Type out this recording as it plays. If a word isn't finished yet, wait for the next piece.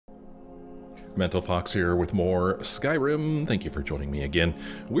Mental Fox here with more Skyrim. Thank you for joining me again.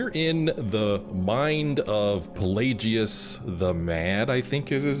 We're in the mind of Palagius the Mad, I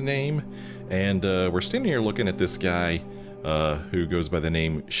think is his name. And we're standing here looking at this guy who goes by the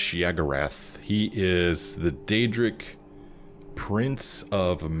name Shiagarath. He is the Daedric Prince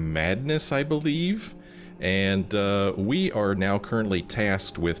of Madness, I believe. And we are now currently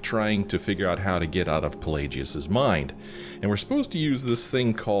tasked with trying to figure out how to get out of Pelagius's mind. And we're supposed to use this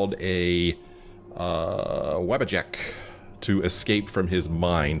thing called a Wabbajack to escape from his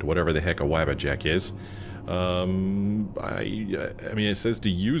mind, whatever the heck a Wabbajack is. I mean, it says to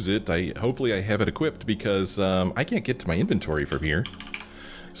use it. Hopefully I have it equipped because I can't get to my inventory from here.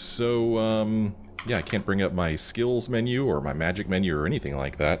 So, yeah, I can't bring up my skills menu or my magic menu or anything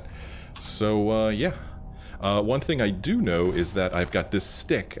like that. So, yeah. One thing I do know is that I've got this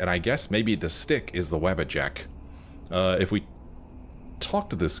stick, and I guess maybe the stick is the Wabbajack. If we talk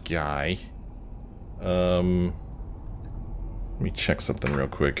to this guy... let me check something real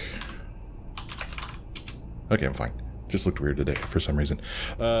quick. Okay, I'm fine. Just looked weird today for some reason.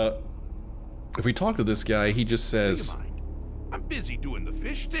 If we talk to this guy, he just says... I'm busy doing the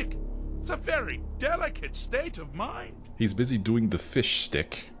fish stick. It's a very delicate state of mind. He's busy doing the fish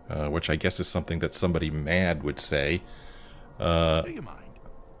stick, which I guess is something that somebody mad would say. Do you mind?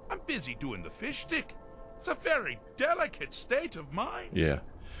 I'm busy doing the fish stick. It's a very delicate state of mind. Yeah.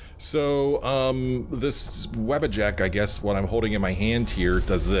 So, this Wabbajack, I guess, what I'm holding in my hand here,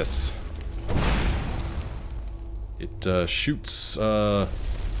 does this. It, shoots,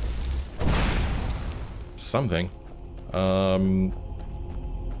 something.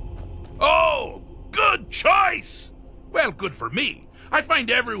 Oh, good choice! Well, good for me. I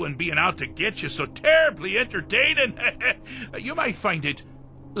find everyone being out to get you so terribly entertaining. You might find it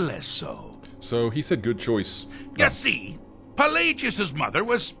less so. So, he said good choice. You see, Pelagius's mother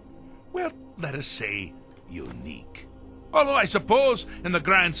was... well, let us say, unique. Although I suppose, in the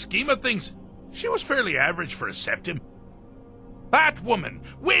grand scheme of things, she was fairly average for a septim. That woman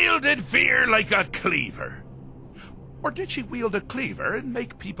wielded fear like a cleaver. Or did she wield a cleaver and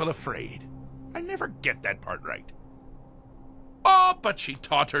make people afraid? I never get that part right. Oh, but she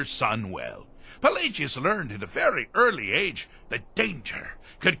taught her son well. Pelagius learned at a very early age that danger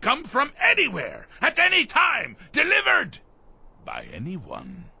could come from anywhere, at any time, delivered by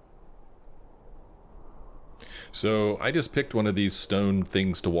anyone. So, I just picked one of these stone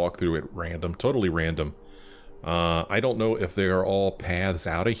things to walk through at random, totally random. I don't know if they are all paths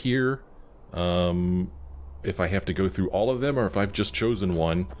out of here, if I have to go through all of them, or if I've just chosen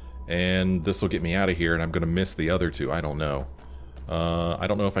one, and this will get me out of here, and I'm going to miss the other two. I don't know. I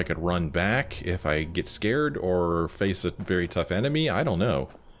don't know if I could run back if I get scared, or face a very tough enemy. I don't know.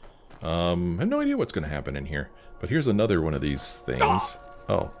 I have no idea what's going to happen in here. But here's another one of these things.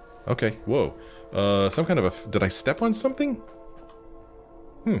 Oh, okay. Whoa. Some kind of a... did I step on something?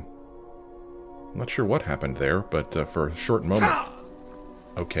 I'm not sure what happened there, but for a short moment...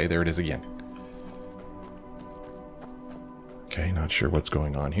 okay, there it is again. Okay, not sure what's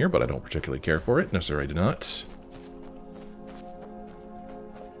going on here, but I don't particularly care for it. No, sir, I do not.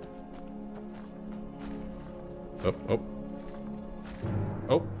 Oh, oh.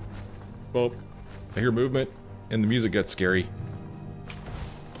 Oh. Oh. I hear movement, and the music got scary.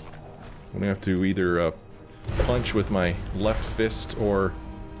 I'm gonna have to either punch with my left fist or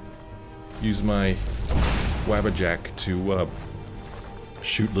use my Wabbajack to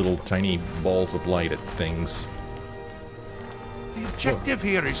shoot little tiny balls of light at things. The objective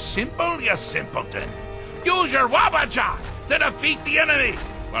here is simple, you simpleton. Use your Wabbajack to defeat the enemy,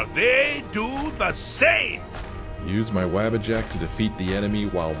 while they do the same. Use my Wabbajack to defeat the enemy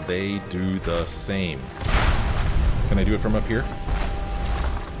while they do the same. Can I do it from up here?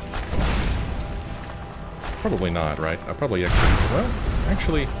 Probably not, right? I'll probably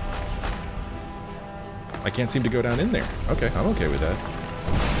actually, I can't seem to go down in there. Okay, I'm okay with that.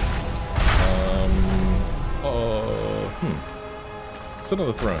 Sit on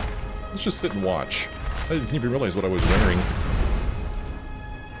the throne. Let's just sit and watch. I didn't even realize what I was wearing.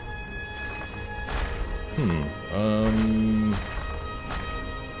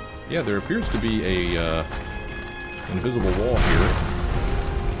 Yeah, there appears to be a invisible wall here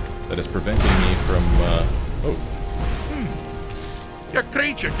that is preventing me from, Your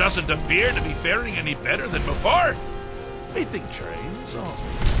creature doesn't appear to be faring any better than before. Methinks your aim is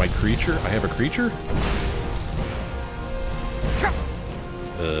off. My creature? I have a creature?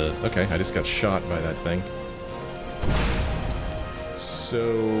 Okay, I just got shot by that thing.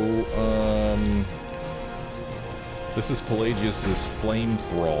 So, this is Pelagius's flame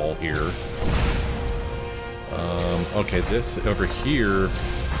thrall here. Okay, this over here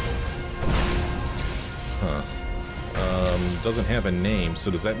Huh. Doesn't have a name,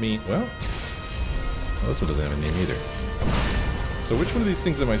 so does that mean... Well, this one doesn't have a name either. So which one of these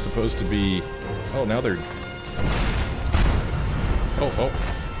things am I supposed to be... Oh, now they're... Oh.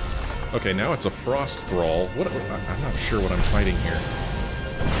 Okay, now it's a frost thrall. What? I'm not sure what I'm fighting here.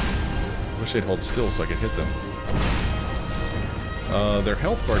 Wish they'd hold still so I could hit them. Their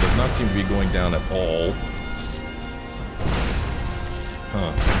health bar does not seem to be going down at all.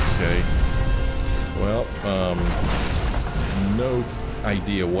 Huh, okay. Well, no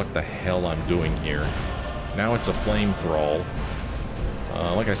idea what the hell I'm doing here. Now it's a flame thrall.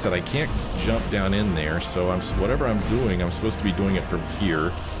 Like I said, I can't jump down in there, so whatever I'm doing, I'm supposed to be doing it from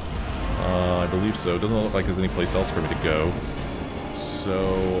here. I believe so. It doesn't look like there's any place else for me to go. So,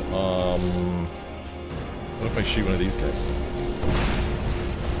 what if I shoot one of these guys?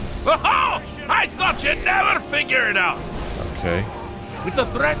 Oh! I thought you'd never figure it out! Okay. With the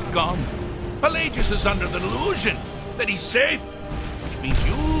threat gone, Palagius is under the delusion that he's safe, which means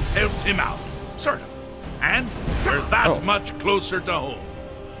you've helped him out. Sort of. And we're that much closer to home.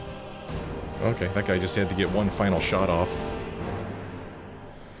 Okay, that guy just had to get one final shot off.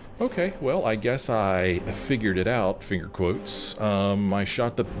 Okay, well, I guess I figured it out, finger quotes. I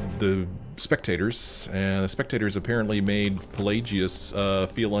shot the spectators, and the spectators apparently made Palagius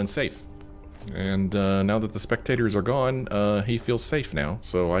feel unsafe. And now that the spectators are gone, he feels safe now,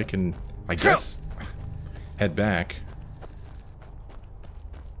 so I can, I guess, head back.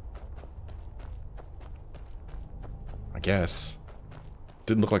 I guess.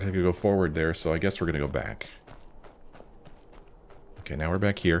 Didn't look like I could go forward there, so I guess we're gonna go back. Okay, now we're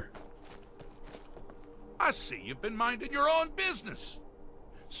back here. I see you've been minding your own business.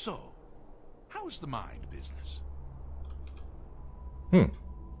 So, how's the mind business?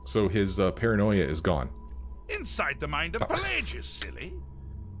 So his paranoia is gone. Inside the mind of Palagius, silly.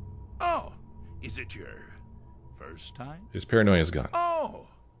 Oh, is it your first time? His paranoia is gone. Oh,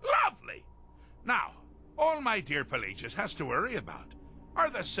 lovely. Now, all my dear Palagius has to worry about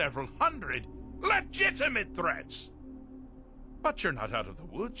are the several hundred legitimate threats. But you're not out of the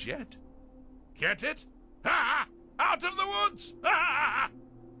woods yet. Get it? Ha! Out of the woods! Ha!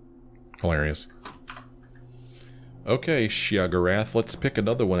 Hilarious. Okay, Shiagarath, let's pick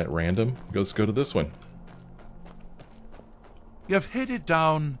another one at random. Let's go to this one. You've headed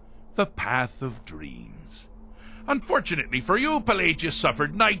down the path of dreams. Unfortunately for you, Palagius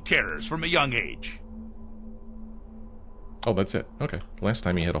suffered night terrors from a young age. Oh, that's it. Okay. Last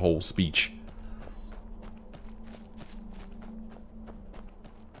time he had a whole speech.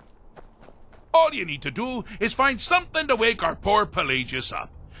 All you need to do is find something to wake our poor Palagius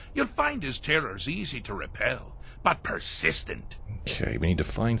up. You'll find his terrors easy to repel, but persistent. Okay, we need to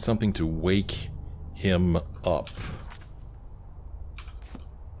find something to wake him up.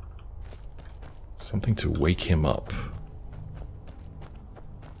 Something to wake him up.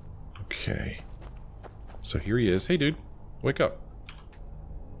 Okay. So here he is. Hey, dude. Wake up.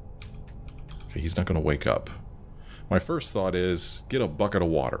 Okay, he's not going to wake up. My first thought is, get a bucket of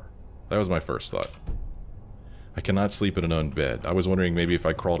water. That was my first thought. I cannot sleep in an own bed. I was wondering maybe if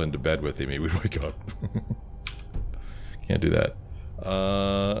I crawled into bed with him, he would wake up. Can't do that.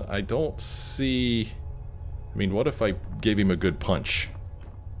 I don't see... I mean, what if I gave him a good punch?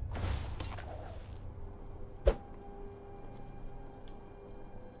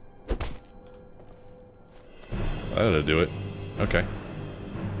 That ought to do it. Okay.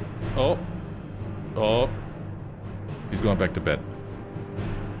 Oh. Oh. He's going back to bed.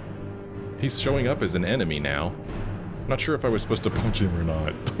 He's showing up as an enemy now. I'm not sure if I was supposed to punch him or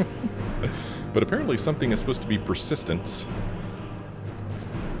not. But apparently something is supposed to be persistent.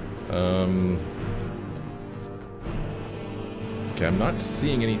 Okay, I'm not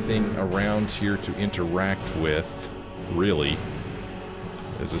seeing anything around here to interact with, really.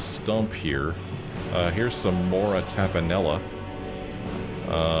 There's a stump here. Here's some Mora Tapanella.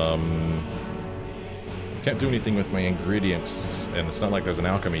 Can't do anything with my ingredients, and it's not like there's an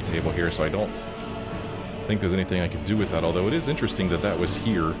alchemy table here, so I don't think there's anything I could do with that, although it is interesting that that was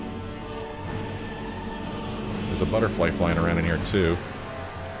here. There's a butterfly flying around in here, too.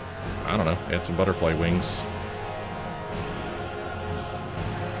 I don't know, add some butterfly wings.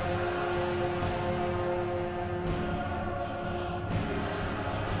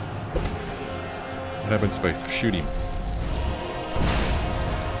 What happens if I shoot him?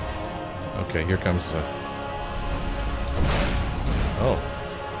 Okay, here comes... Oh.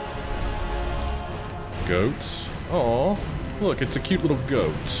 Goats. Aw, look, it's a cute little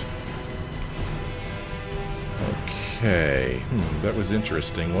goat. Okay. That was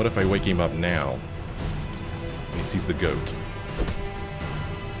interesting. What if I wake him up now? And he sees the goat.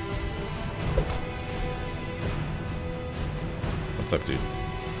 What's up, dude?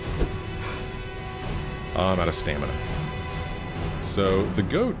 Oh, I'm out of stamina. So the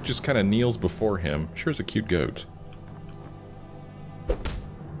goat just kind of kneels before him. Sure is a cute goat.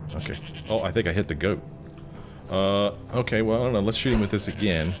 Okay. Oh, I think I hit the goat. Okay, well, I don't know. Let's shoot him with this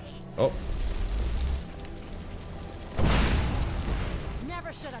again. Oh.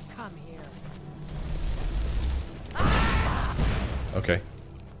 Never should have come here. Okay.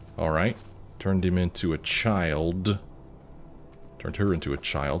 Alright. Turned him into a child. Turned her into a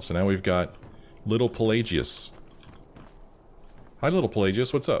child. So now we've got little Palagius. Hi, little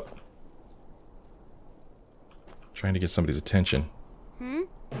Palagius. What's up? Trying to get somebody's attention.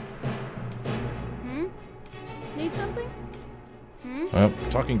 Need something? Well,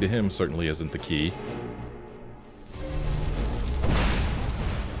 talking to him certainly isn't the key.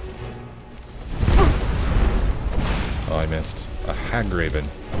 Oh, I missed. A Hagraven.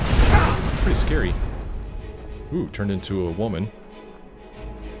 It's pretty scary. Ooh, turned into a woman.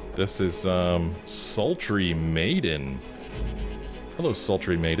 This is, Sultry Maiden. Hello,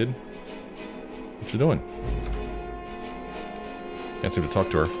 Sultry Maiden. What you doing? Can't seem to talk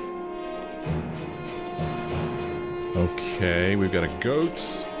to her. Okay, we've got a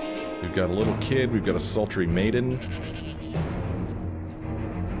goat. We've got a little kid. We've got a Sultry Maiden.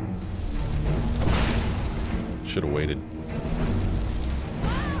 Should have waited.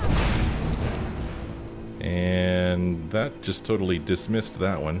 And that just totally dismissed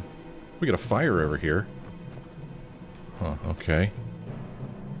that one. We got a fire over here. Huh, okay.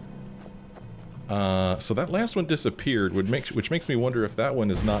 So that last one disappeared, which makes me wonder if that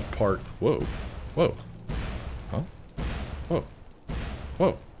one is not part... Whoa. Whoa. Huh? Whoa.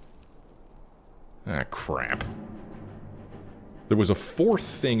 Whoa. Ah, crap. There was a fourth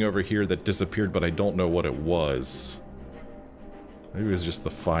thing over here that disappeared, but I don't know what it was. Maybe it was just the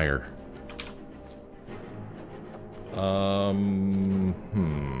fire.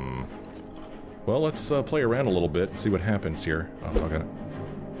 Well, let's play around a little bit and see what happens here. Oh, I gotta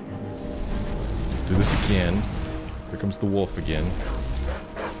do this again. Here comes the wolf again.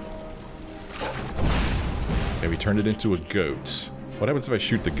 Okay, we turned it into a goat. What happens if I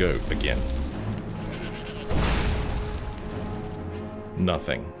shoot the goat again?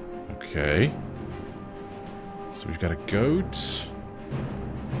 Nothing. Okay. So we've got a goat.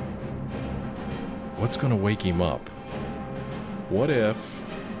 What's gonna wake him up? What if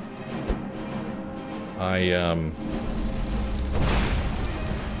I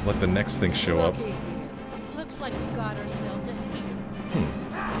let the next thing show up? Looks like we got ourselves a heater.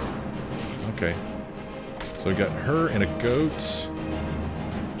 Okay. So we got her and a goat.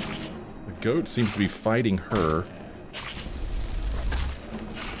 The goat seems to be fighting her.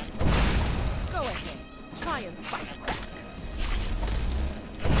 Go ahead. Try and fight back.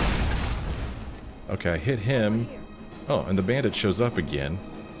 Okay, I hit him. Oh, and the bandit shows up again.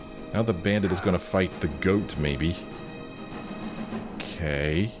 Now the bandit is going to fight the goat, maybe.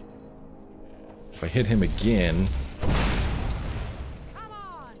 Okay. If I hit him again... Come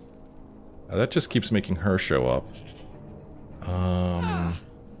on. that just keeps making her show up.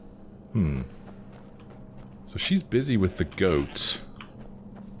 So she's busy with the goat.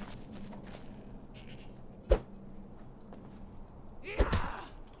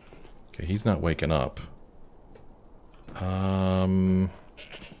 Okay, he's not waking up.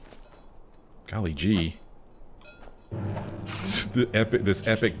 Golly gee. This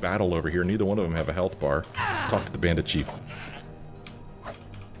epic battle over here. Neither one of them have a health bar. Talk to the bandit chief.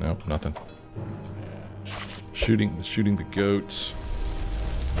 Nope, nothing. Shooting the goat.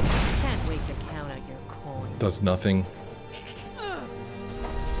 Can't wait to count out your coin. Does nothing.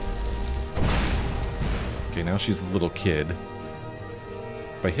 Okay, now she's a little kid.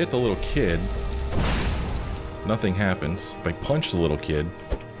 If I hit the little kid, nothing happens. If I punch the little kid,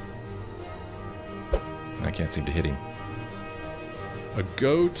 I can't seem to hit him. A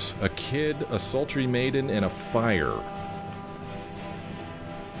goat, a kid, a sultry maiden, and a fire.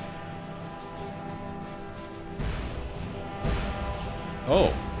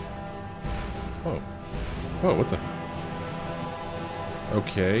 Oh. Oh. Oh, what the?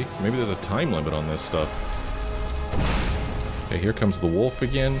 Okay, maybe there's a time limit on this stuff. Okay, here comes the wolf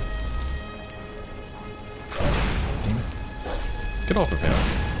again. Damn it. Get off of him.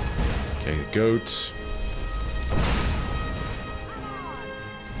 Okay, a goat.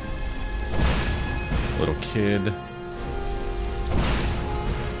 Little kid.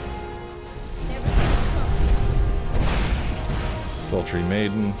 Sultry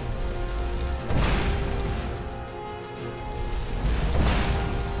maiden.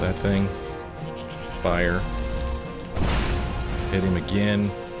 That thing. Fire. Hit him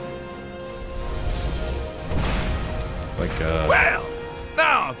again. Like, Well,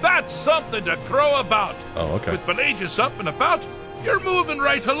 now that's something to crow about. Oh, okay. With Palagius up and about, you're moving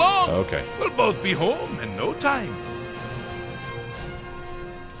right along. Okay. We'll both be home in no time.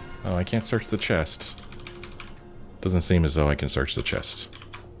 Oh, I can't search the chest. Doesn't seem as though I can search the chest.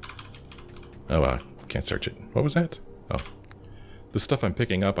 Oh, can't search it. What was that? Oh. The stuff I'm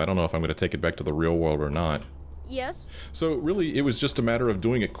picking up, I don't know if I'm going to take it back to the real world or not. Yes? So, really, it was just a matter of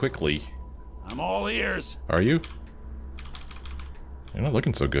doing it quickly. I'm all ears. Are you? You're not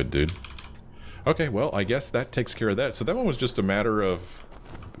looking so good, dude. Okay, well, I guess that takes care of that. So that one was just a matter of...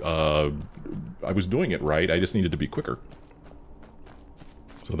 I was doing it right, I just needed to be quicker.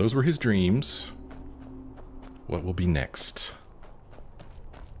 So those were his dreams. What will be next?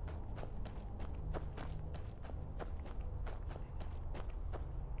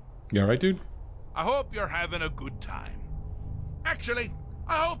 You alright, dude? I hope you're having a good time. Actually,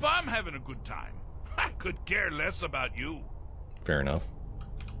 I hope I'm having a good time. I could care less about you. Fair enough.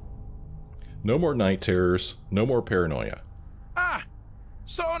 No more night terrors, no more paranoia. Ah,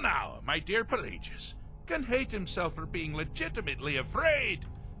 so now, my dear Palagius can hate himself for being legitimately afraid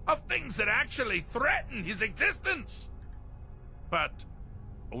of things that actually threaten his existence. But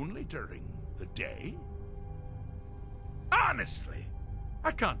only during the day? Honestly,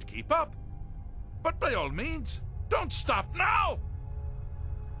 I can't keep up. But by all means, don't stop now!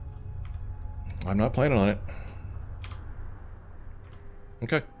 I'm not planning on it.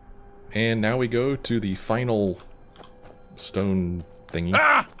 Okay. And now we go to the final stone thingy.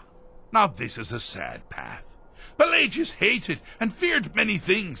 Ah! Now this is a sad path. Palagius hated and feared many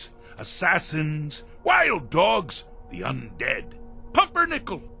things. Assassins, wild dogs, the undead,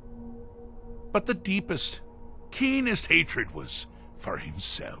 pumpernickel. But the deepest, keenest hatred was for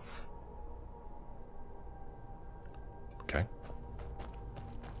himself. Okay.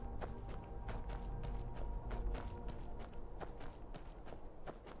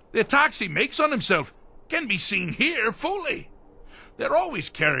 The attacks he makes on himself can be seen here fully. They're always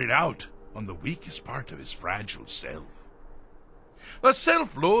carried out on the weakest part of his fragile self. The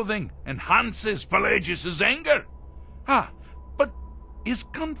self-loathing enhances Pelagius's anger. But his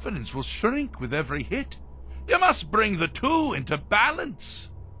confidence will shrink with every hit. You must bring the two into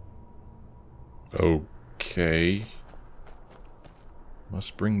balance. Okay.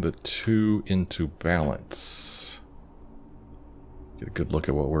 Must bring the two into balance. Get a good look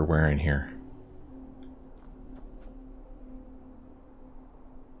at what we're wearing here.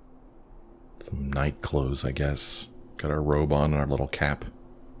 Some night clothes, I guess. Got our robe on and our little cap.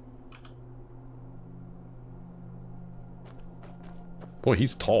 Boy,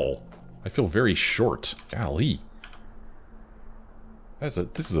 he's tall. I feel very short. Golly. This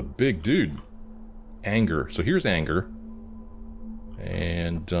is a big dude. Anger. So here's anger.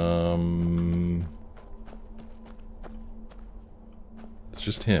 And, it's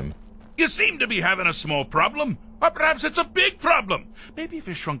just him. You seem to be having a small problem. Or perhaps it's a big problem. Maybe if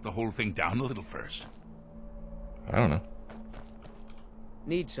you shrunk the whole thing down a little first. I don't know.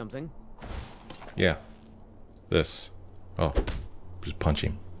 Need something? Yeah. This. Oh. Just punch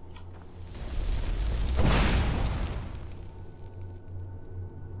him.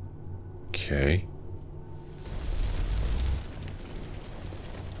 Okay.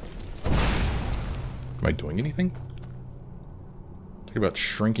 Am I doing anything? Talk about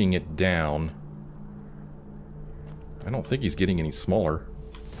shrinking it down. I don't think he's getting any smaller.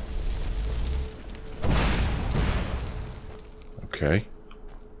 Okay.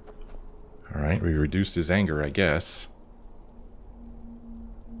 Alright, we reduced his anger, I guess.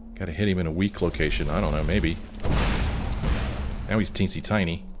 Gotta hit him in a weak location. I don't know, maybe. Now he's teensy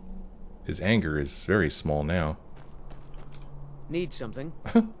tiny. His anger is very small now. Need something?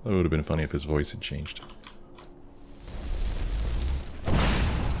 That would have been funny if his voice had changed.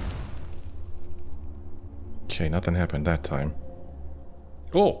 Okay, nothing happened that time.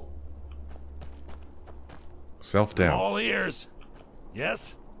 Oh! Self-doubt. All ears.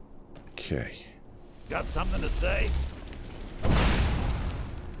 Yes? Okay. Got something to say?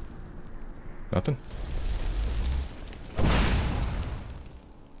 Nothing?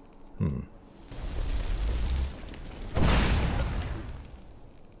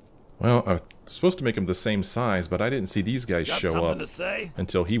 Well, I was supposed to make him the same size, but I didn't see these guys Got show something up to say?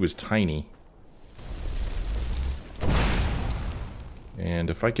 until he was tiny. And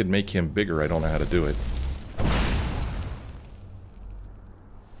if I could make him bigger, I don't know how to do it.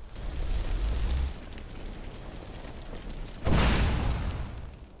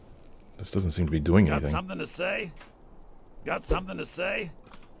 This doesn't seem to be doing Got anything. something to say? Got something to say?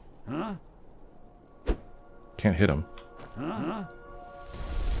 Huh? Can't hit him.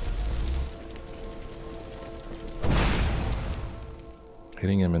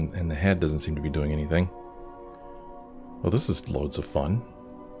 Hitting him in the head doesn't seem to be doing anything. Well, this is loads of fun.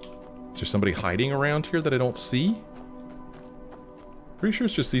 Is there somebody hiding around here that I don't see? Pretty sure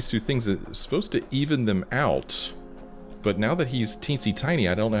it's just these two things that are supposed to even them out. But now that he's teensy tiny,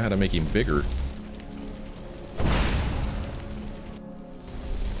 I don't know how to make him bigger.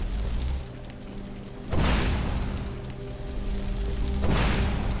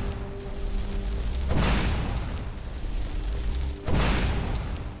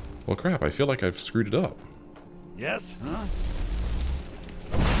 Well, crap, I feel like I've screwed it up. Yes? Huh?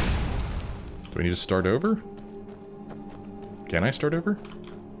 Do I need to start over? Can I start over?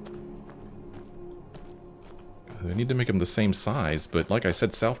 I need to make him the same size, but like I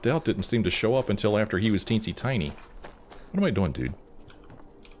said, self-doubt didn't seem to show up until after he was teensy tiny. What am I doing, dude?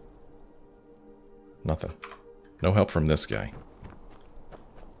 Nothing. No help from this guy.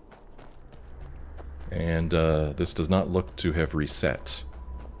 And this does not look to have reset.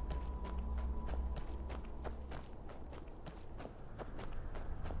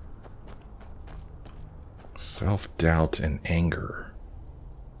 Self-doubt and anger.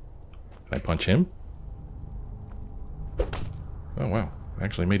 Can I punch him? Oh wow, I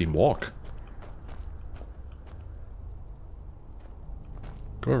actually made him walk.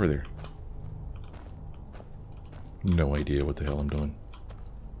 Go over there. No idea what the hell I'm doing.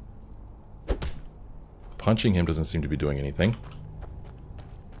 Punching him doesn't seem to be doing anything.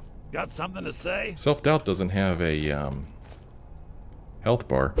 Got something to say? Self-doubt doesn't have a health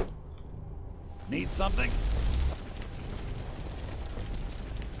bar. Need something?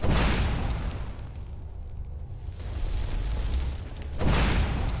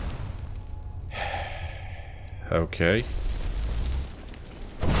 Okay.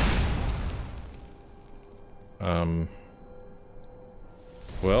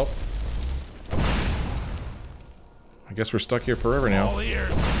 Well, I guess we're stuck here forever now. All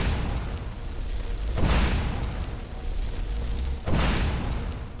ears.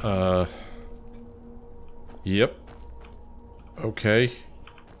 Yep. Okay.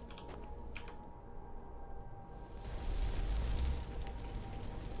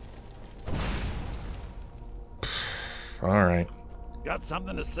 All right. Got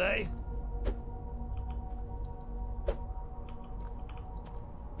something to say?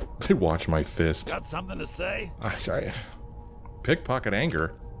 Watch my fist. Got something to say? Pickpocket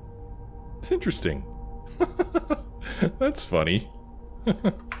anger. Interesting. That's funny.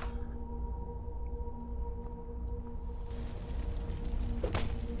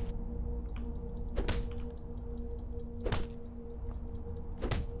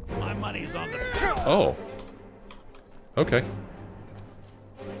 My money's on the... Oh. Okay.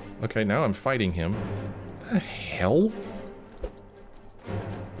 Okay, now I'm fighting him. The hell?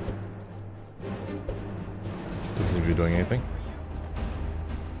 Doesn't seem to be doing anything.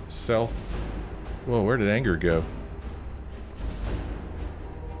 Self. Whoa, where did anger go?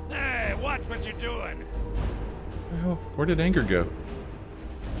 Hey, watch what you're doing. Well, where did anger go?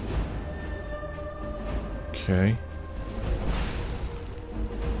 Okay.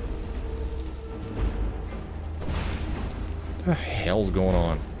 What the hell's going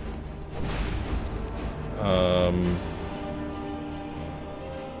on?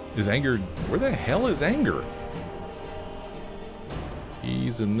 Is anger... Where the hell is anger?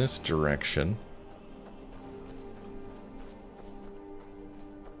 He's in this direction.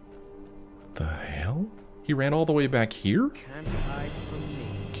 What the hell? He ran all the way back here? Can't hide from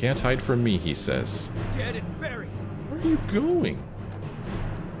me. Can't hide from me, he says. Dead and buried. Where are you going?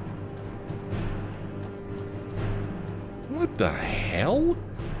 What the hell?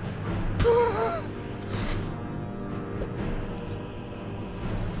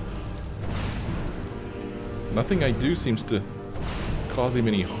 Nothing I do seems to cause him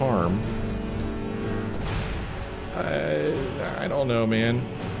any harm. I don't know, man.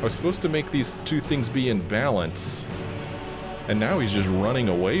 I was supposed to make these two things be in balance. And now he's just running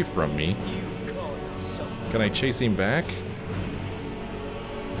away from me. You call yourself. Can I chase him back?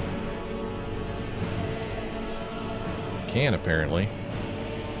 Can, apparently.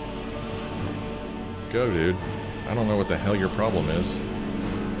 Go, dude. I don't know what the hell your problem is.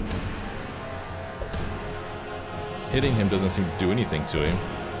 Hitting him doesn't seem to do anything to him.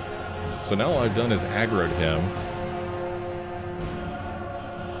 So now all I've done is aggroed him.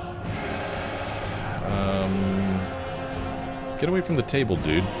 Get away from the table,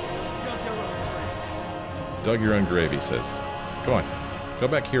 dude. Dug your own grave, he says. Go on. Go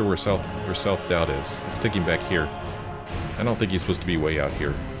back here where self-doubt is. Let's take him back here. I don't think he's supposed to be way out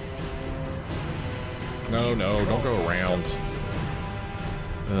here. No, no, don't go around.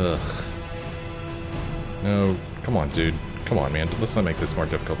 Ugh. No, come on, dude. Come on, man. Let's not make this more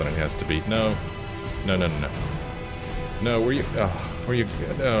difficult than it has to be. No. No, no, no, no. No, where you... Oh, where you...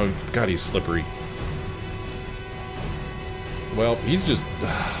 Oh, God, he's slippery. Well, he's just...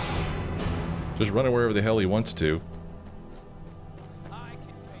 just running wherever the hell he wants to.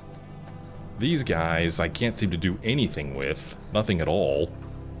 These guys, I can't seem to do anything with. Nothing at all.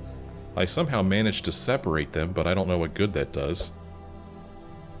 I somehow managed to separate them, but I don't know what good that does.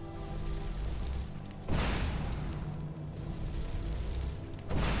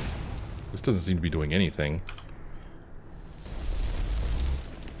 This doesn't seem to be doing anything.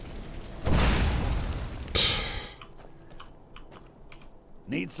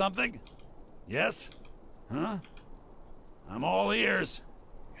 Need something? Yes? Huh? I'm all ears.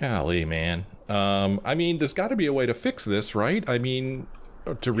 Golly, man. I mean, there's got to be a way to fix this, right? I mean,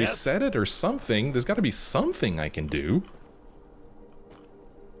 to reset it or something. There's got to be something I can do.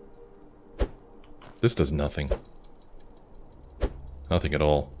 This does nothing. Nothing at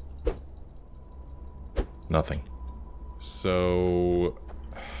all. Nothing. So...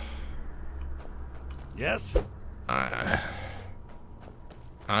 Yes? I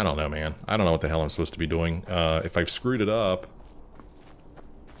don't know, man. I don't know what the hell I'm supposed to be doing. If I've screwed it up...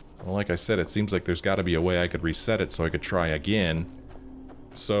 Well, like I said, it seems like there's got to be a way I could reset it so I could try again.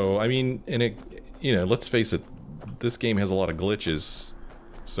 So, I mean, and it... You know, let's face it. This game has a lot of glitches.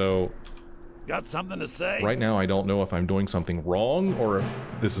 So... Got something to say? Right now, I don't know if I'm doing something wrong or if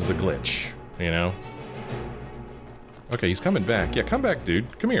this is a glitch. You know? Okay, he's coming back. Yeah, come back,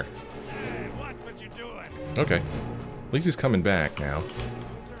 dude. Come here. Hey, what you doing? Okay. At least he's coming back now.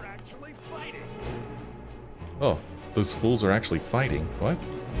 They're actually fighting. Oh, those fools are actually fighting. What?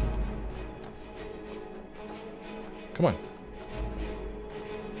 Come on.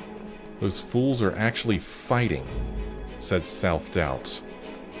 Those fools are actually fighting, said Self-Doubt.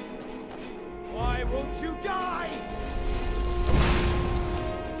 Why won't you die?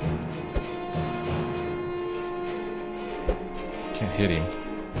 Can't hit him.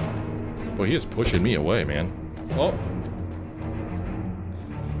 Boy, he is pushing me away, man. Oh.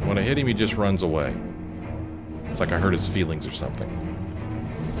 When I hit him, he just runs away. It's like I hurt his feelings or something.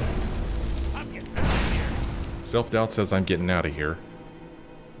 I'm getting out of here. Self-Doubt says I'm getting out of here.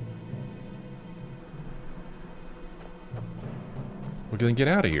 Well, then get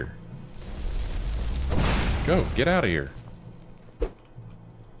out of here. Go, get out of here.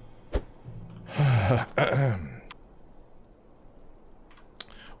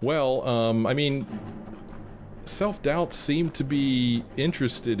 Well, I mean, Self-Doubt seemed to be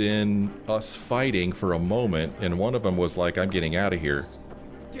interested in us fighting for a moment, and one of them was like, I'm getting out of here.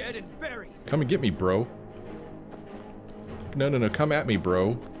 Dead and buried. Come and get me, bro. No, no, no, come at me,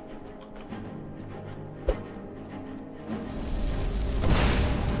 bro.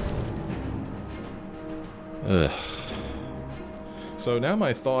 Ugh. So now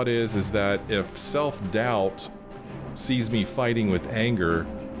my thought is that if Self-Doubt sees me fighting with anger,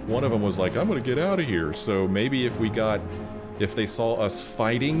 one of them was like, I'm gonna get out of here. So maybe if they saw us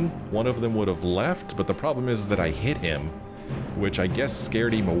fighting, one of them would have left, but the problem is that I hit him, which I guess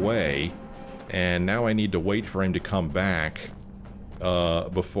scared him away, and now I need to wait for him to come back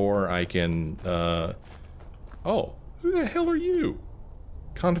before I can, oh, who the hell are you?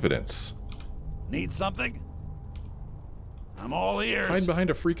 Confidence. Need something? I'm all ears. Hide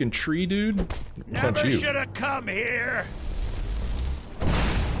behind a freaking tree, dude? Punch Never you. should have come here.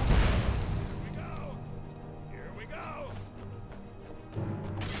 Here we go.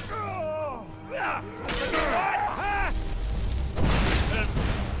 Oh, ah.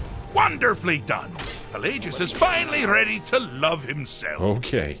 Wonderfully done. Pelagius is finally ready to love himself.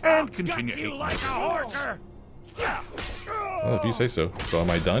 Okay. And continue Gut you hating like a fools. horser. Well, if you say so. So am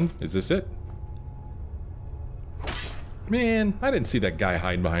I done? Is this it? Man, I didn't see that guy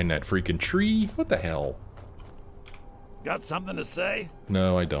hiding behind that freaking tree. What the hell? Got something to say?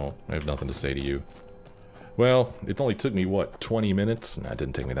 No, I don't. I have nothing to say to you. Well, it only took me, what, 20 minutes? Nah, it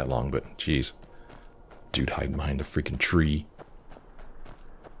didn't take me that long, but jeez. Dude hiding behind a freaking tree.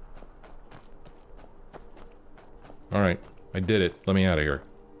 Alright, I did it. Let me out of here.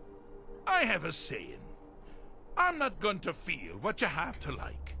 I have a saying. I'm not going to feel what you have to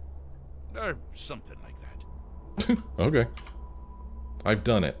like. Or something like that. Okay. I've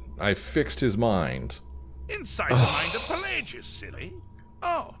done it. I've fixed his mind. Inside the mind of Pelagius, silly.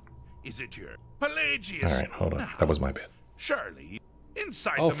 Oh, is it your Pelagius? Alright, hold on. Now, That was my bad. surely,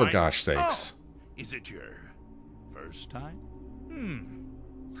 inside Oh, the for mind... gosh sakes. Oh, is it your first time?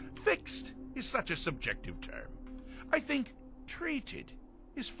 Fixed is such a subjective term. I think treated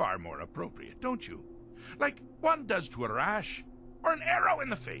is far more appropriate, don't you? Like one does to a rash or an arrow in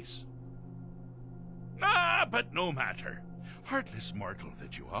the face. Ah, but no matter. Heartless mortal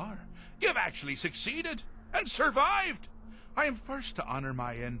that you are, you've actually succeeded and survived. I am first to honor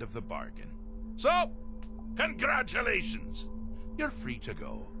my end of the bargain. So, congratulations. You're free to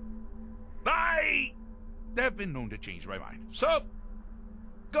go. I have been known to change my mind. So,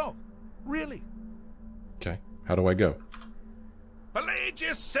 go. Really. Okay, how do I go?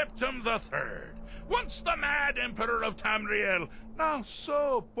 Palagius Septim III, once the mad emperor of Tamriel, now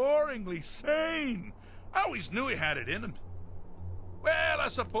so boringly sane. I always knew he had it in him. Well, I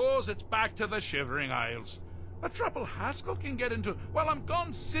suppose it's back to the Shivering Isles. The trouble Haskell can get into while I'm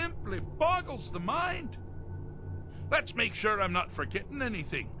gone simply boggles the mind. Let's make sure I'm not forgetting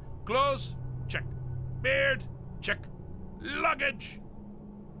anything. Clothes, check. Beard, check. Luggage.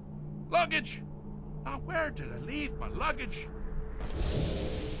 Luggage. Now, where did I leave my luggage?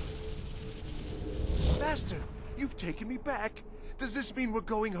 Master, you've taken me back. Does this mean we're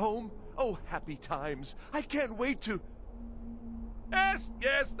going home? Oh, happy times. I can't wait to...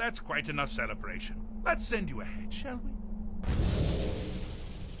 Yes, that's quite enough celebration. Let's send you ahead, shall we?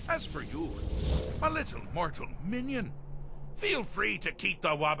 As for you, my little mortal minion, feel free to keep the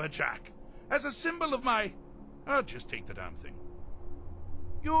Wabajack as a symbol of my... I'll just take the damn thing.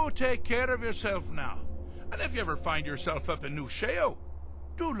 You take care of yourself now. And if you ever find yourself up in New Sheo,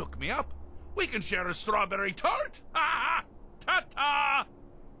 do look me up. We can share a strawberry tart. Ha! Ta-ta!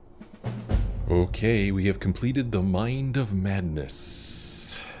 Okay, we have completed the Mind of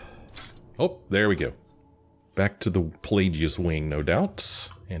Madness. Oh, there we go. Back to the Palagius wing, no doubt.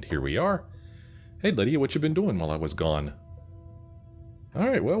 And here we are. Hey, Lydia, what you been doing while I was gone?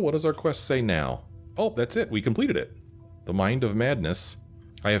 Alright, well, what does our quest say now? Oh, that's it. We completed it. The Mind of Madness.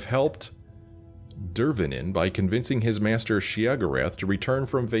 I have helped Dervinin by convincing his master Sheogorath to return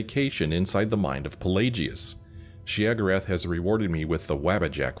from vacation inside the mind of Palagius. Sheogorath has rewarded me with the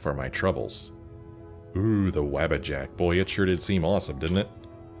Wabajack for my troubles. Ooh, the Wabajack. Boy, it sure did seem awesome, didn't it?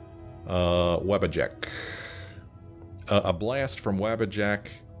 Wabajack. A blast from Wabajack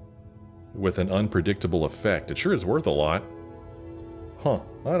with an unpredictable effect. It sure is worth a lot. Huh.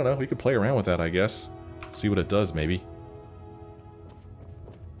 I don't know. We could play around with that, I guess. See what it does, maybe.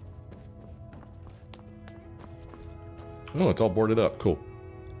 Oh, it's all boarded up. Cool.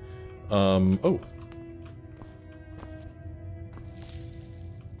 Oh.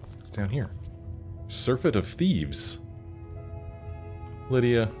 It's down here. Surfeit of Thieves.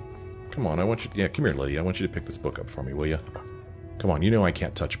 Lydia, come on, I want you... Yeah, come here, Lydia. I want you to pick this book up for me, will you? Come on, you know I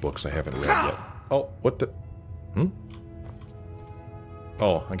can't touch books I haven't read yet. Oh, what the... Hmm?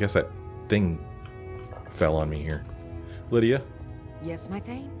 Oh, I guess that thing fell on me here. Lydia? Yes, my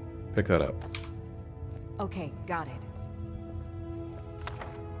thing? Pick that up. Okay, got it.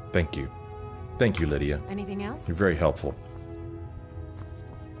 Thank you. Thank you, Lydia. Anything else? You're very helpful.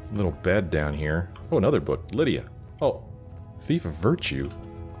 Little bed down here. Oh, another book. Lydia. Oh, Thief of Virtue.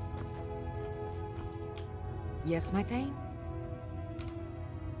 Yes, my thing?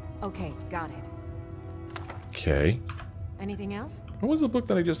 Okay, got it. Okay. Anything else? What was the book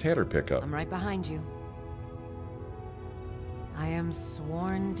that I just had her pick up? I'm right behind you. I am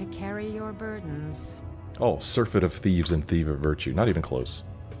sworn to carry your burdens. Oh, Surfeit of Thieves and Thief of Virtue. Not even close.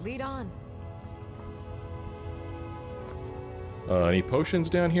 Lead on. Any potions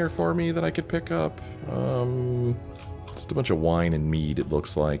down here for me that I could pick up? Just a bunch of wine and mead, it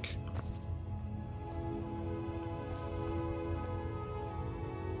looks like.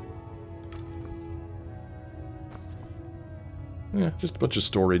 Yeah, just a bunch of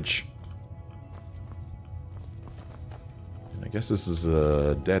storage. And I guess this is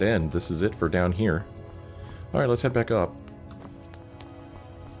a dead end. This is it for down here. Alright, let's head back up.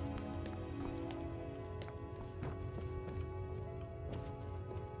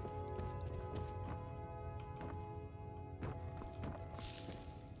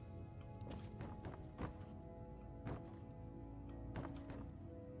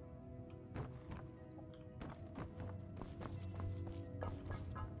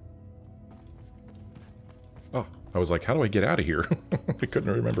 Oh, I was like, how do I get out of here? I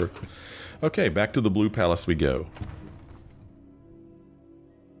couldn't remember. Okay, back to the Blue Palace we go.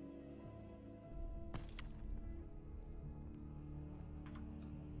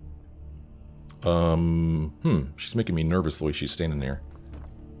 She's making me nervous the way she's standing there.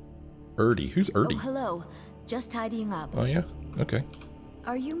 Erdie. Who's Erdie? Oh, hello. Just tidying up. Oh, yeah? Okay.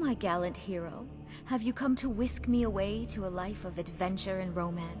 Are you my gallant hero? Have you come to whisk me away to a life of adventure and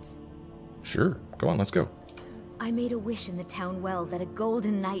romance? Sure. Come on, let's go. I made a wish in the town well that a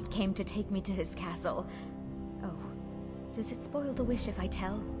golden knight came to take me to his castle. Oh, does it spoil the wish if I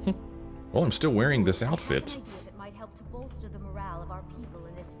tell? Well, I'm still wearing this outfit. I have an idea that might help to bolster the morale of our people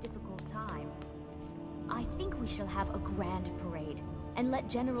in this difficult time. I think we shall have a grand parade, and let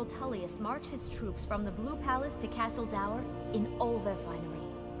General Tullius march his troops from the Blue Palace to Castle Dower in all their finery.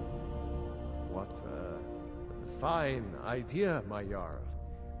 What a fine idea, my Jarl.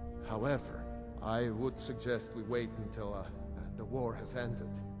 However, I would suggest we wait until the war has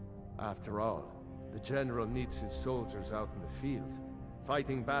ended. After all, the General needs his soldiers out in the field,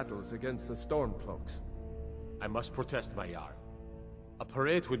 fighting battles against the Stormcloaks. I must protest, my Jarl. A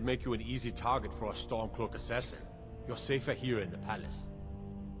parade would make you an easy target for a Stormcloak assassin. You're safer here in the palace.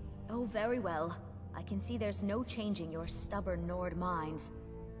 Oh, very well. I can see there's no changing your stubborn Nord minds.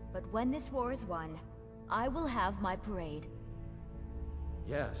 But when this war is won, I will have my parade.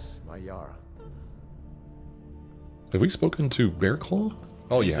 Yes, my Jarl. Have we spoken to Bearclaw?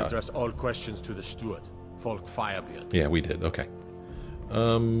 Oh, Please yeah. address all questions to the steward, Folk Firebeard. Yeah, we did. Okay.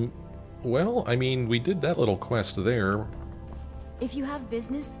 Well, I mean, we did that little quest there. If you have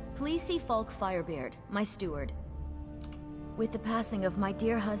business, please see Falk Firebeard, my steward. With the passing of my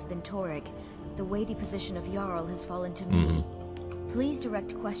dear husband Torrig, the weighty position of Jarl has fallen to me. Please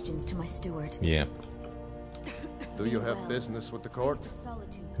direct questions to my steward. Yeah. Do you have business with the court? For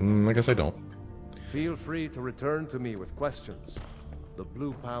solitude. I guess I don't. Feel free to return to me with questions. The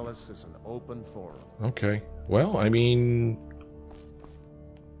Blue Palace is an open forum. Okay. Well, I mean,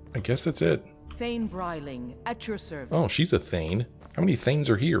 I guess that's it. Thane Bryling, at your service. Oh, she's a Thane. How many Thanes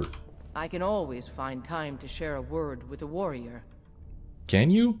are here? I can always find time to share a word with a warrior. Can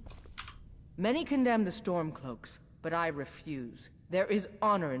you? Many condemn the Stormcloaks, but I refuse. There is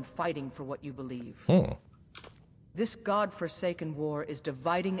honor in fighting for what you believe. This god-forsaken war is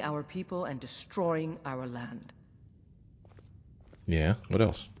dividing our people and destroying our land. Yeah, what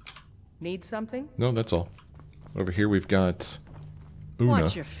else? Need something? No, that's all. Over here we've got Una.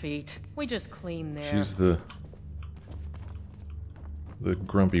 Watch your feet. We just clean there. She's the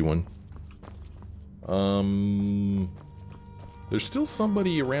grumpy one. There's still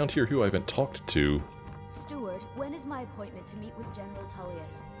somebody around here who I haven't talked to. Steward, when is my appointment to meet with General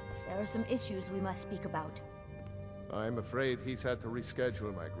Tullius? There are some issues we must speak about. I'm afraid he's had to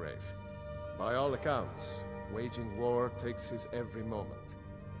reschedule, my grace. By all accounts, waging war takes his every moment.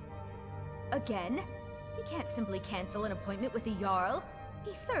 Again? He can't simply cancel an appointment with a Jarl.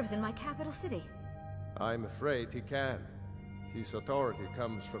 He serves in my capital city. I'm afraid he can. His authority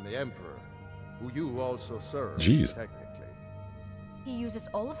comes from the Emperor, who you also serve, Jeez. technically. He uses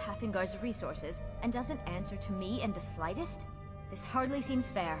all of Hafingard's resources and doesn't answer to me in the slightest? This hardly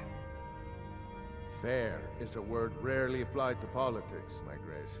seems fair. Fair is a word rarely applied to politics, my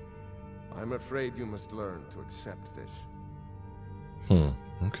grace. I'm afraid you must learn to accept this.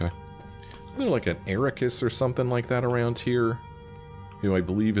 Okay. Isn't there like an Ericus or something like that around here? Who I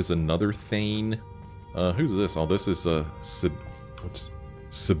believe is another Thane. Who's this? Oh, this is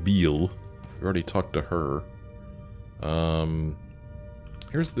Sabile. We already talked to her.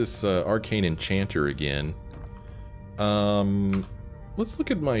 Here's this arcane enchanter again. Let's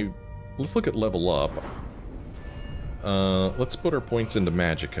look at level up. Let's put our points into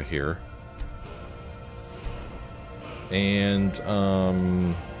Magicka here. And I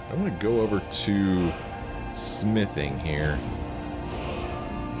want to go over to smithing here.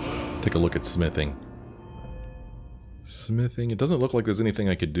 Take a look at smithing. Smithing. It doesn't look like there's anything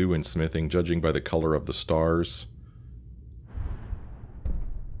I could do in smithing, judging by the color of the stars.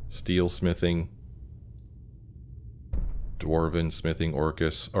 Steel smithing. Dwarven smithing,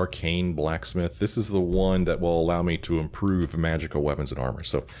 Orcus, arcane blacksmith. This is the one that will allow me to improve magical weapons and armor.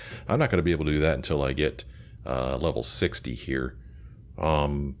 So I'm not going to be able to do that until I get level 60 here.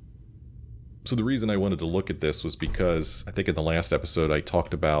 So the reason I wanted to look at this was because I think in the last episode I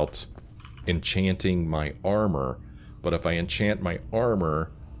talked about enchanting my armor. But if I enchant my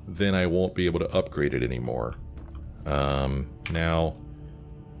armor, then I won't be able to upgrade it anymore. Now,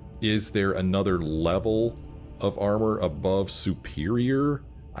 is there another level of armor above superior?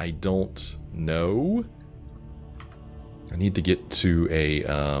 I don't know. I need to get to a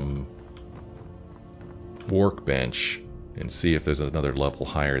workbench and see if there's another level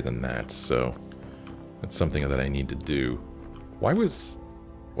higher than that. So that's something that I need to do. Why was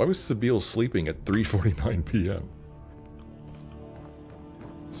Sabile sleeping at 3:49 p.m.?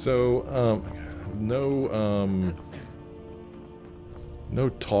 So no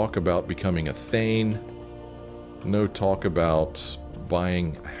talk about becoming a Thane. No talk about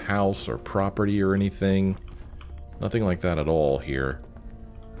buying a house or property or anything. Nothing like that at all here.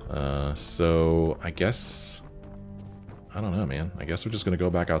 So I guess... I don't know, man. I guess we're just going to go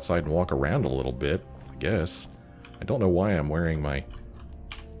back outside and walk around a little bit, I guess. I don't know why I'm wearing my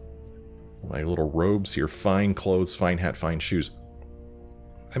little robes here. Fine clothes, fine hat, fine shoes.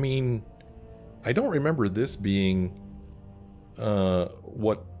 I mean, I don't remember this being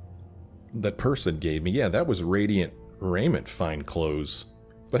what that person gave me. Yeah, that was Radiant Raiment fine clothes.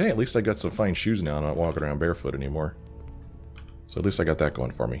 But hey, at least I got some fine shoes now. I'm not walking around barefoot anymore. So at least I got that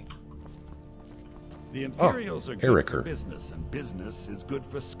going for me. The Imperials are good Eric. for business, and business is good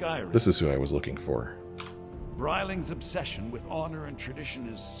for Skyrim. This is who I was looking for. Bryling's obsession with honor and tradition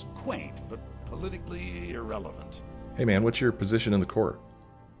is quaint, but politically irrelevant. Hey man, what's your position in the court?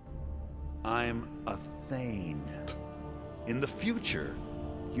 I'm a Thane. In the future,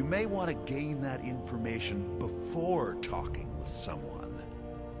 you may want to gain that information before talking with someone.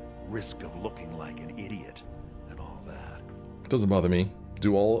 Risk of looking like an idiot and all that. Doesn't bother me.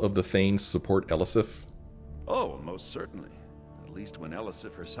 Do all of the Thanes support Elisif? Oh, most certainly. At least when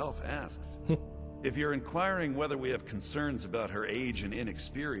Elisif herself asks. If you're inquiring whether we have concerns about her age and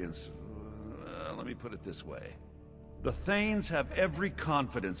inexperience, let me put it this way. The Thanes have every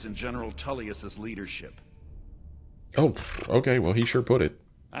confidence in General Tullius's leadership. Oh, okay, well he sure put it.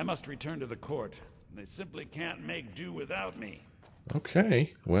 I must return to the court. They simply can't make do without me.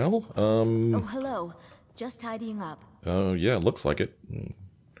 Okay, well, Oh, hello. Just tidying up. Oh, yeah, looks like it.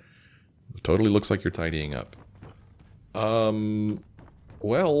 Totally looks like you're tidying up.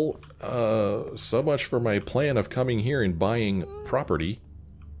 Well, so much for my plan of coming here and buying property.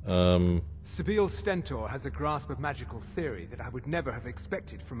 Sabille Stentor has a grasp of magical theory that I would never have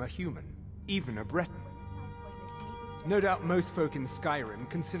expected from a human, even a Breton. No doubt most folk in Skyrim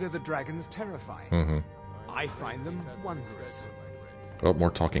consider the dragons terrifying. I find them wondrous. Oh,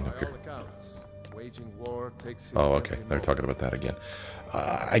 more talking up here. Oh, okay. They're talking about that again.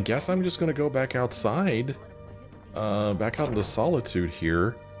 I guess I'm just going to go back outside. Back out into solitude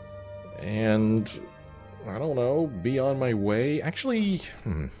here. And, I don't know, be on my way. Actually,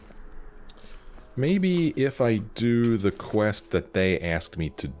 maybe if I do the quest that they asked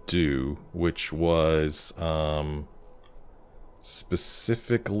me to do, which was,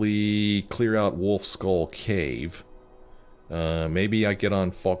 specifically clear out Wolf Skull Cave. Maybe I get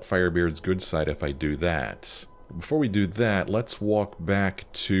on Falk Firebeard's good side if I do that. Before we do that, let's walk back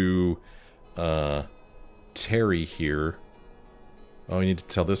to Terry here. Oh, we need to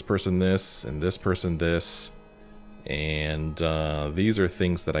tell this person this, and this person this. And these are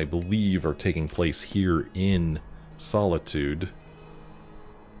things that I believe are taking place here in Solitude.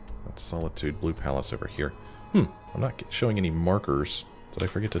 That's Solitude, Blue Palace over here. I'm not showing any markers. Did I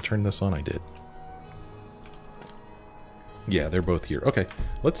forget to turn this on? I did. Yeah, they're both here. Okay,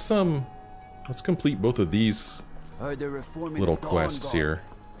 let's complete both of these little quests here.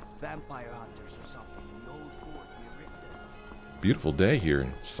 Vampire hunters or something in the old fort we rifted. Beautiful day here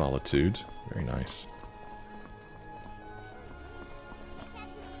in Solitude. Very nice.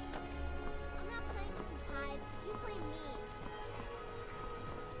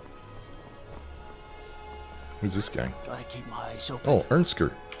 Who's this guy? Gotta keep my eyes open. Oh,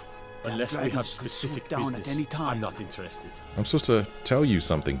 Ernsker. Unless we have specific down business, at any time. I'm not interested. I'm supposed to tell you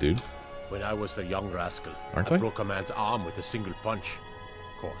something, dude. When I was a young rascal, Aren't I I? broke a man's arm with a single punch.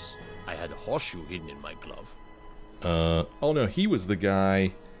 Of course, I had a horseshoe hidden in my glove. Oh no, he was the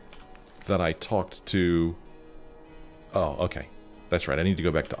guy that I talked to. Oh, okay. That's right, I need to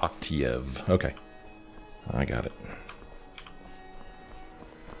go back to Oktiev. Okay. I got it.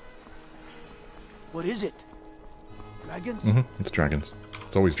 What is it? Dragons? It's dragons.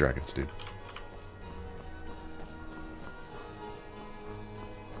 It's always dragons, dude.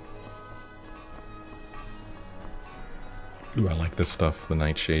 Ooh, I like this stuff, the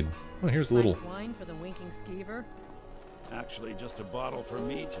Nightshade. Oh, here's a little... Nice wine for the winking skeever. Actually, just a bottle for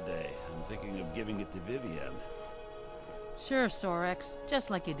me today. I'm thinking of giving it to Vivienne. Sure, Sorex. Just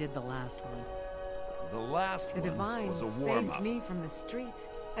like you did the last one. The last The one Divines was a saved warm-up. me from the streets,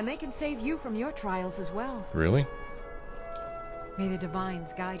 and they can save you from your trials as well. Really? May the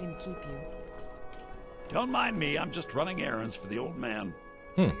Divines guide and keep you. Don't mind me, I'm just running errands for the old man.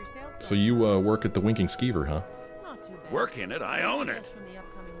 So you work at the Winking Skeever, huh? Not too bad. Work in it, I own it. Just from the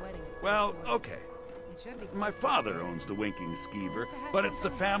upcoming wedding at Well, Crystal. okay. It should be My father owns the Winking Skeever, but it's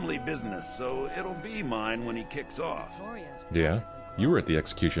the family business, so it'll be mine when he kicks off. Victoria's Yeah. practically You were at the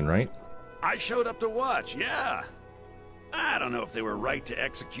execution, right? I showed up to watch, yeah. I don't know if they were right to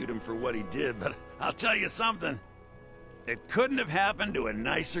execute him for what he did, but I'll tell you something. It couldn't have happened to a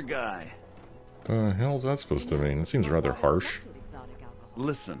nicer guy. The hell's that supposed to mean? It seems rather harsh.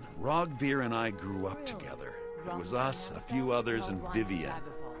 Listen, Rogvir and I grew up together. It was us, a few others, and Vivienne.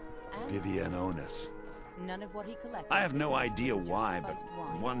 Vivienne Onus. None of what he collected. I have no idea why, but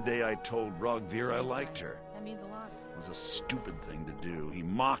one day I told Rogvir I liked her. That means a lot. was a stupid thing to do. He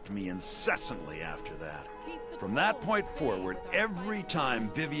mocked me incessantly after that. From that point forward, every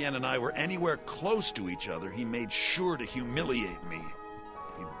time Vivienne and I were anywhere close to each other, he made sure to humiliate me.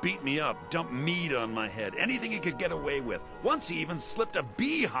 He beat me up, dumped meat on my head, anything he could get away with. Once he even slipped a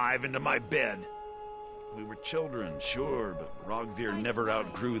beehive into my bed. We were children, sure, but Rogvir never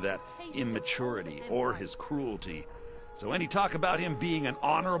outgrew that immaturity or his cruelty. So any talk about him being an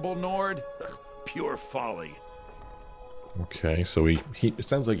honorable Nord? Pure folly. Okay, so he it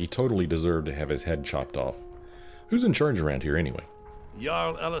sounds like he totally deserved to have his head chopped off. Who's in charge around here anyway?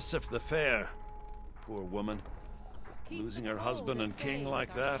 Jarl Elisif the Fair. Poor woman. Losing her husband and king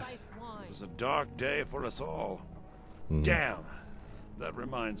like that. It was a dark day for us all. Damn. That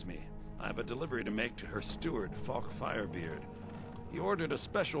reminds me. I have a delivery to make to her steward, Falk Firebeard. He ordered a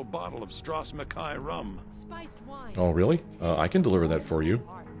special bottle of Strass Mackay rum. Oh, really? I can deliver that for you.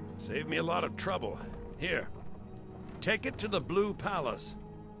 Save me a lot of trouble. Here. Take it to the Blue Palace.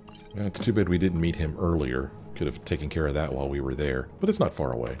 It's too bad we didn't meet him earlier. Could have taken care of that while we were there, but it's not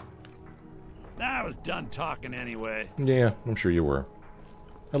far away. I was done talking anyway. Yeah, I'm sure you were.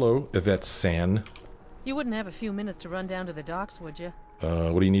 Hello, Yvette San. You wouldn't have a few minutes to run down to the docks, would you?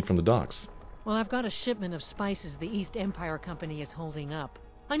 What do you need from the docks? Well, I've got a shipment of spices the East Empire Company is holding up.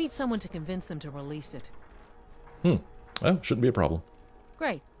 I need someone to convince them to release it. Well, shouldn't be a problem.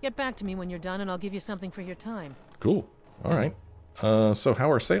 Great. Get back to me when you're done and I'll give you something for your time. Cool. Alright. So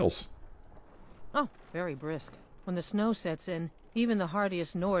how are sales? Oh, very brisk. When the snow sets in, even the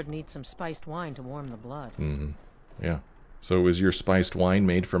hardiest Nord needs some spiced wine to warm the blood. Yeah. So is your spiced wine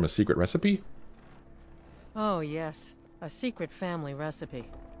made from a secret recipe? Oh, yes. A secret family recipe.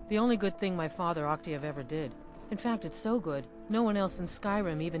 The only good thing my father Octave ever did. In fact, it's so good, no one else in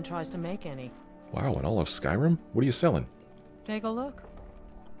Skyrim even tries to make any. Wow, in all of Skyrim? What are you selling? Take a look.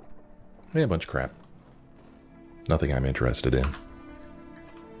 Yeah, a bunch of crap. Nothing I'm interested in.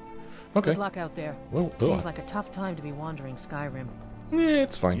 Okay. Good luck out there. Well, seems like a tough time to be wandering Skyrim. Yeah,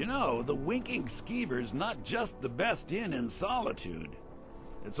 it's fine. You know, the Winking Skeever's not just the best inn in Solitude.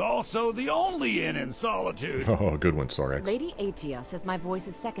 It's also the only inn in Solitude. Oh, good one, Sorex. Lady Atia says my voice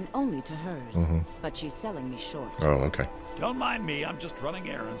is second only to hers, but she's selling me short. Oh, okay. Don't mind me, I'm just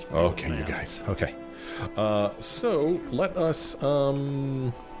running errands for Okay, the you old man. guys. Okay. So, let us,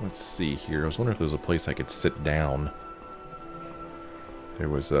 let's see here. I was wondering if there was a place I could sit down. There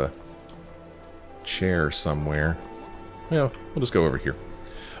was a chair somewhere. Well, we'll just go over here.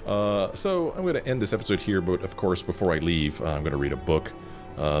 So, I'm going to end this episode here, but of course, before I leave, I'm going to read a book.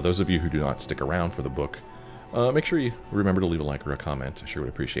 Those of you who do not stick around for the book, make sure you remember to leave a like or a comment. I sure would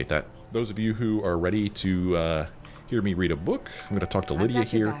appreciate that. Those of you who are ready to hear me read a book, I'm going to talk to Lydia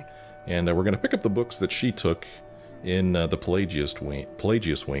here, and we're going to pick up the books that she took in the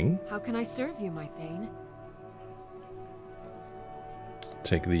Pelagius wing. How can I serve you, my Thane?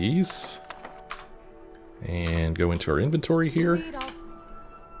 Take these and go into our inventory here.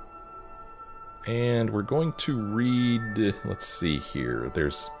 And we're going to read, let's see here,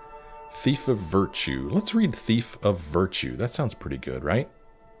 there's Thief of Virtue. Let's read Thief of Virtue. That sounds pretty good, right?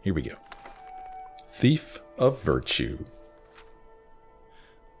 Here we go. Thief of Virtue.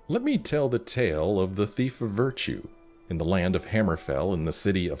 Let me tell the tale of the Thief of Virtue. In the land of Hammerfell, in the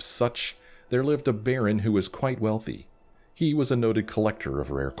city of Such, there lived a baron who was quite wealthy. He was a noted collector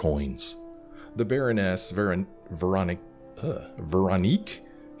of rare coins. The Baroness Veronique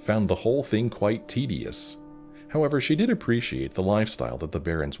found the whole thing quite tedious. However, she did appreciate the lifestyle that the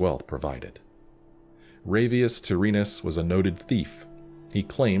Baron's wealth provided. Ravius Tyrannus was a noted thief. He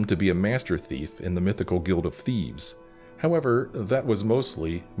claimed to be a master thief in the mythical Guild of Thieves. However, that was most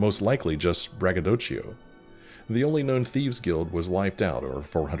likely just braggadocio. The only known thieves guild was wiped out over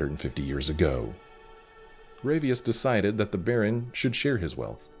 450 years ago. Ravius decided that the Baron should share his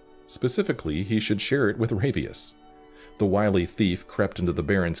wealth. Specifically, he should share it with Ravius. The wily thief crept into the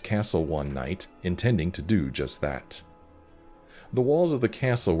Baron's castle one night, intending to do just that. The walls of the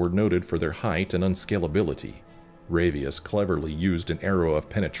castle were noted for their height and unscalability. Ravius cleverly used an arrow of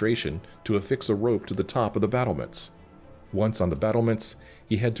penetration to affix a rope to the top of the battlements. Once on the battlements,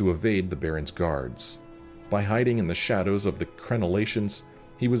 he had to evade the Baron's guards. By hiding in the shadows of the crenellations,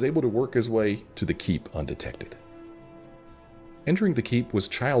 he was able to work his way to the keep undetected. Entering the keep was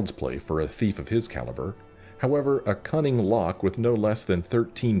child's play for a thief of his caliber. However, a cunning lock with no less than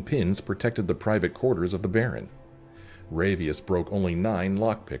 13 pins protected the private quarters of the Baron. Ravius broke only 9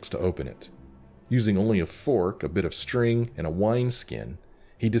 lockpicks to open it. Using only a fork, a bit of string, and a wineskin,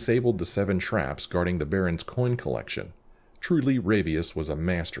 he disabled the 7 traps guarding the Baron's coin collection. Truly, Ravius was a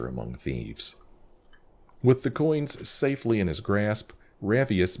master among thieves. With the coins safely in his grasp,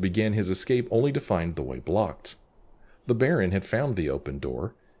 Ravius began his escape only to find the way blocked. The Baron had found the open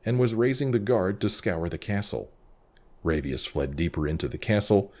door and was raising the guard to scour the castle. Ravius fled deeper into the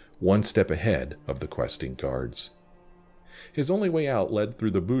castle, one step ahead of the questing guards. His only way out led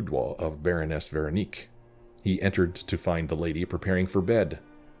through the boudoir of Baroness Veronique. He entered to find the lady preparing for bed.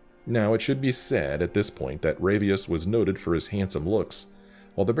 Now, it should be said at this point that Ravius was noted for his handsome looks,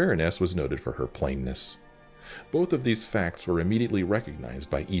 while the Baroness was noted for her plainness. Both of these facts were immediately recognized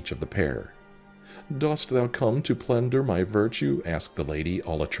by each of the pair. "Dost thou come to plunder my virtue?" asked the lady,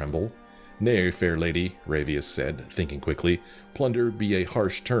 all a-tremble. "Nay, fair lady," Ravius said, thinking quickly, "plunder be a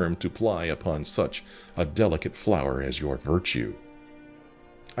harsh term to ply upon such a delicate flower as your virtue.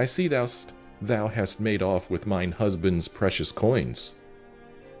 I see thou hast made off with mine husband's precious coins."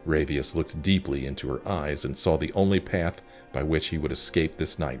 Ravius looked deeply into her eyes and saw the only path by which he would escape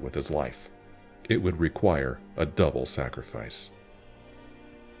this night with his life. It would require a double sacrifice.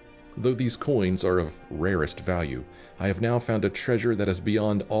 "Though these coins are of rarest value, I have now found a treasure that is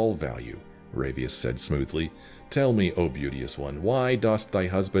beyond all value," Ravius said smoothly. "Tell me, O beauteous one, why dost thy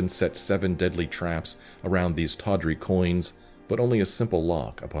husband set 7 deadly traps around these tawdry coins, but only a simple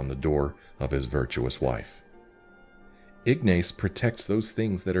lock upon the door of his virtuous wife?" "Ignace protects those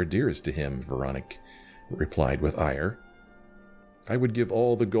things that are dearest to him," Veronique replied with ire. "I would give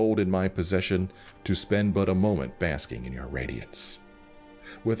all the gold in my possession to spend but a moment basking in your radiance."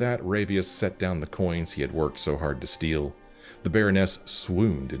 With that, Ravius set down the coins he had worked so hard to steal. The Baroness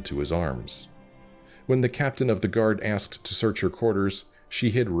swooned into his arms. When the captain of the guard asked to search her quarters, she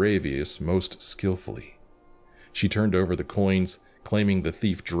hid Ravius most skillfully. She turned over the coins, claiming the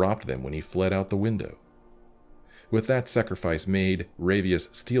thief dropped them when he fled out the window. With that sacrifice made, Ravius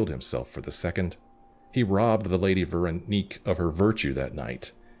steeled himself for the second. He robbed the Lady Veronique of her virtue that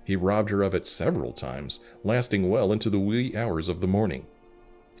night. He robbed her of it several times, lasting well into the wee hours of the morning.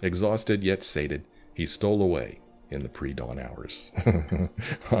 Exhausted yet sated, he stole away in the pre-dawn hours.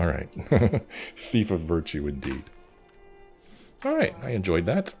 All right. Thief of virtue indeed. All right, I enjoyed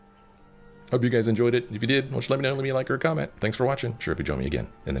that. Hope you guys enjoyed it. If you did, why don't you let me know, leave me a like or a comment. Thanks for watching. Sure hope you join me again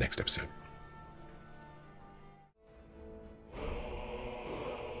in the next episode.